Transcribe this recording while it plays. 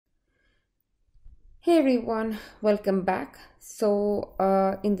Hey everyone, welcome back.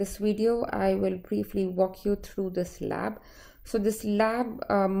 In this video, I will briefly walk you through this lab. So this lab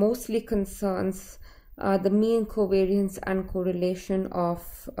mostly concerns the mean, covariance and correlation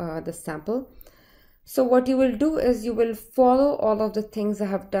of the sample. So what you will do is you will follow all of the things I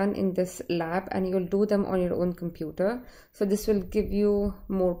have done in this lab and you'll do them on your own computer. So this will give you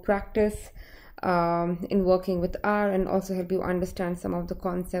more practice in working with R and also help you understand some of the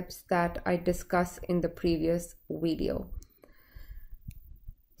concepts that I discussed in the previous video.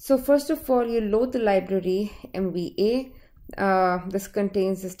 So first of all, you load the library MVA. This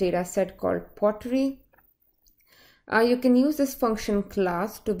contains this data set called pottery. You can use this function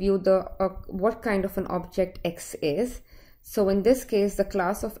class to view the what kind of an object X is. So in this case, the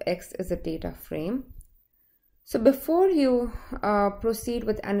class of X is a data frame. So before you proceed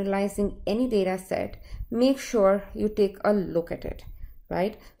with analyzing any data set, make sure you take a look at it,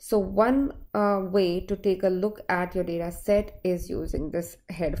 right? So one way to take a look at your data set is using this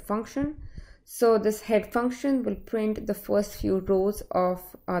head function. So this head function will print the first few rows of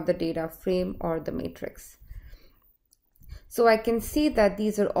the data frame or the matrix. So I can see that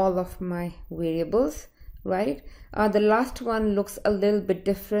these are all of my variables, right? The last one looks a little bit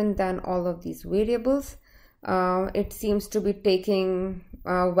different than all of these variables. It seems to be taking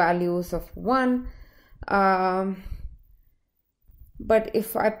values of 1. But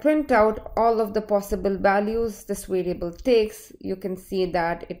if I print out all of the possible values this variable takes, you can see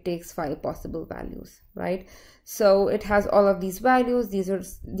that it takes 5 possible values, right? So it has all of these values.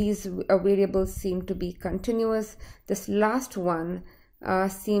 These variables seem to be continuous. This last one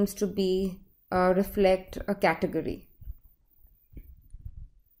seems to be reflect a category.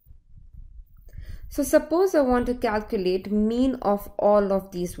 So suppose I want to calculate mean of all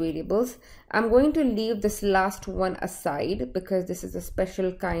of these variables. I'm going to leave this last one aside because this is a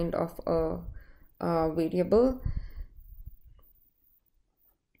special kind of a variable.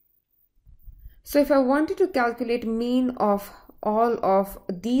 So if I wanted to calculate mean of all of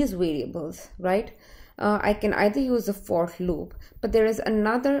these variables, right, I can either use a for loop, but there is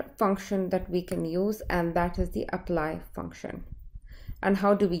another function that we can use, and that is the apply function. And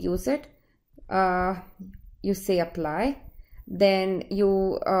how do we use it? You say apply, then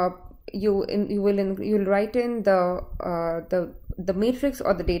you'll write in the matrix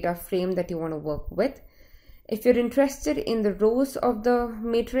or the data frame that you want to work with. If you're interested in the rows of the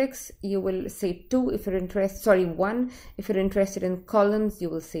matrix, you will say 2. If you're interested, 1. If you're interested in columns, you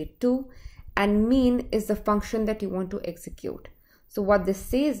will say 2. And mean is the function that you want to execute. So what this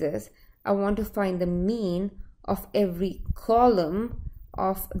says is, I want to find the mean of every column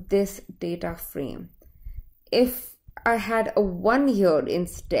of this data frame. If I had a 1 here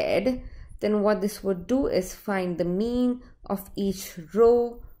instead, then what this would do is find the mean of each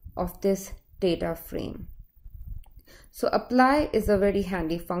row of this data frame. So apply is a very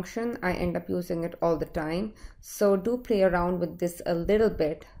handy function. I end up using it all the time. So do play around with this a little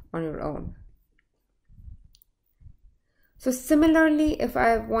bit on your own. So similarly, if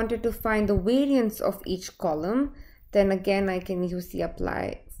I wanted to find the variance of each column, then again I can use the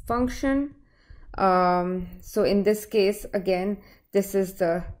apply function. So in this case, again, this is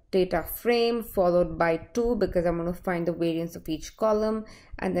the data frame followed by 2 because I'm going to find the variance of each column,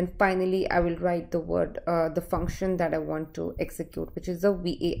 and then finally I will write the function that I want to execute, which is the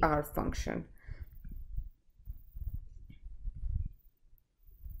var function.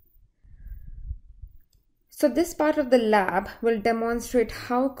 So this part of the lab will demonstrate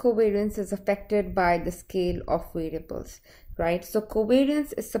how covariance is affected by the scale of variables, right? So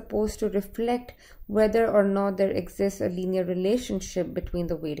covariance is supposed to reflect whether or not there exists a linear relationship between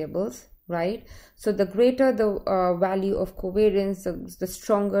the variables, right? So the greater the value of covariance, the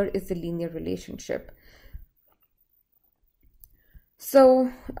stronger is the linear relationship.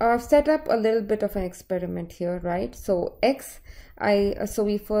 So I've set up a little bit of an experiment here, right? So so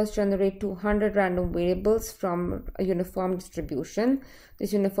we first generate 200 random variables from a uniform distribution.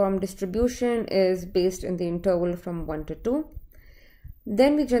 This uniform distribution is based in the interval from 1 to 2.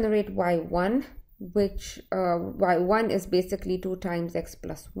 Then we generate y1, which y1 is basically 2 times x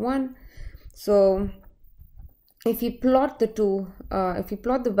plus 1. So if you plot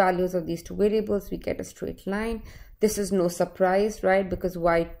the values of these two variables, we get a straight line. This is no surprise, right? Because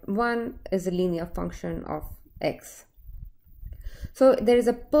y1 is a linear function of x. So there is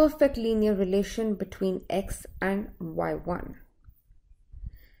a perfect linear relation between x and y1.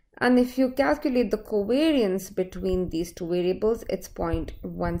 And if you calculate the covariance between these two variables, it's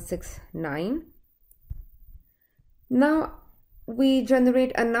 0.169. Now, we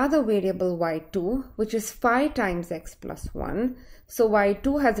generate another variable y2, which is 5 times x plus 1. So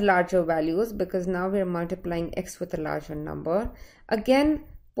y2 has larger values because now we're multiplying x with a larger number. Again,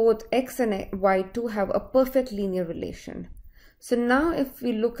 both x and y2 have a perfect linear relation. So now if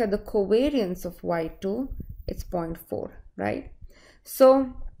we look at the covariance of y2, it's 0.4, right?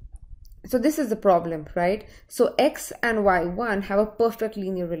 So this is the problem, right? So x and y1 have a perfect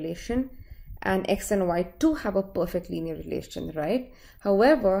linear relation, and x and y2 have a perfect linear relation, right?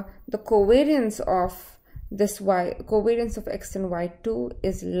 However, the covariance of x and y2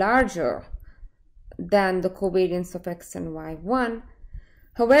 is larger than the covariance of x and y1.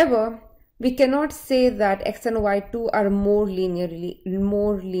 However, we cannot say that x and y2 are more linearly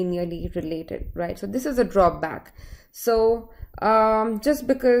related, right? So this is a drawback. So just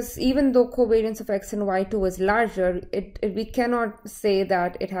because even though covariance of x and y2 is larger, we cannot say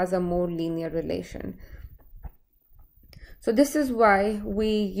that it has a more linear relation. So this is why we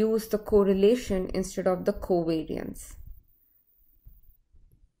use the correlation instead of the covariance.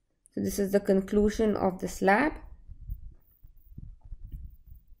 So this is the conclusion of this lab.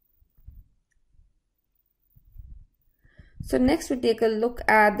 So next we take a look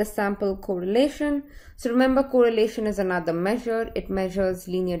at the sample correlation. So remember, correlation is another measure. It measures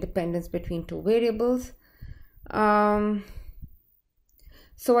linear dependence between two variables. So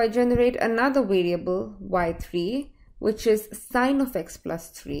I generate another variable y3, which is sine of x plus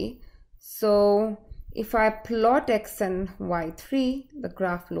 3. So if I plot x and y3, the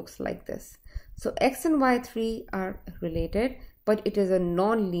graph looks like this. So x and y3 are related, but it is a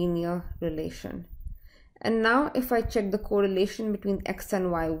non-linear relation. And now if I check the correlation between x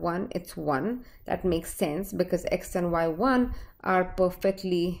and y1, it's 1. That makes sense because x and y1 are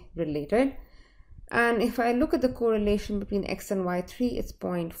perfectly related. And if I look at the correlation between x and y3, it's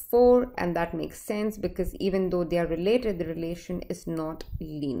 0.4, and that makes sense because even though they are related, the relation is not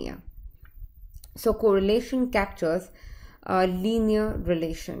linear. So correlation captures a linear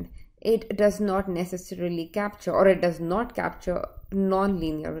relation. It does not necessarily capture, or it does not capture,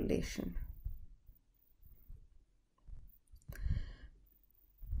 non-linear relation.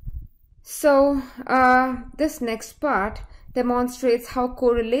 So this next part demonstrates how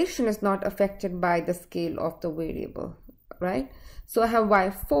correlation is not affected by the scale of the variable, right? So I have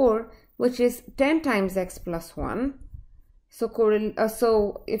y4, which is 10 times x plus 1.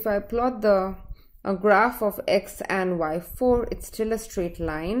 So if I plot the graph of x and y4, it's still a straight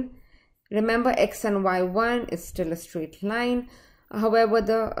line. Remember, x and y1 is still a straight line. However,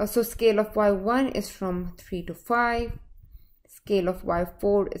 the scale of y1 is from 3 to 5. Scale of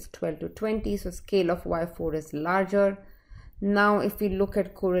y4 is 12 to 20, so scale of y4 is larger. Now if we look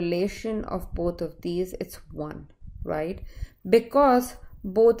at correlation of both of these, it's 1, right? Because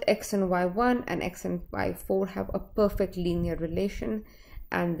both x and y1 and x and y4 have a perfect linear relation,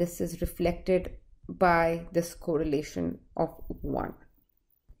 and this is reflected by this correlation of 1.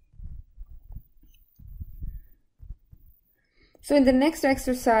 So in the next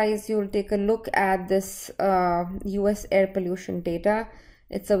exercise, you'll take a look at this US air pollution data.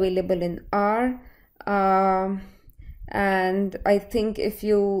 It's available in R. And I think if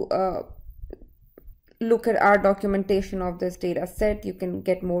you look at our documentation of this data set, you can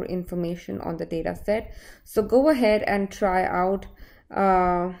get more information on the data set. So go ahead and try out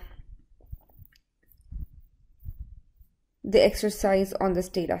the exercise on this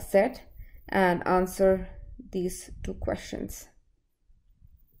data set and answer these 2 questions.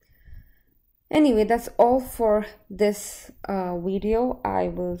 Anyway, that's all for this video. I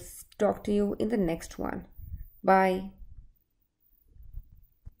will talk to you in the next one. Bye.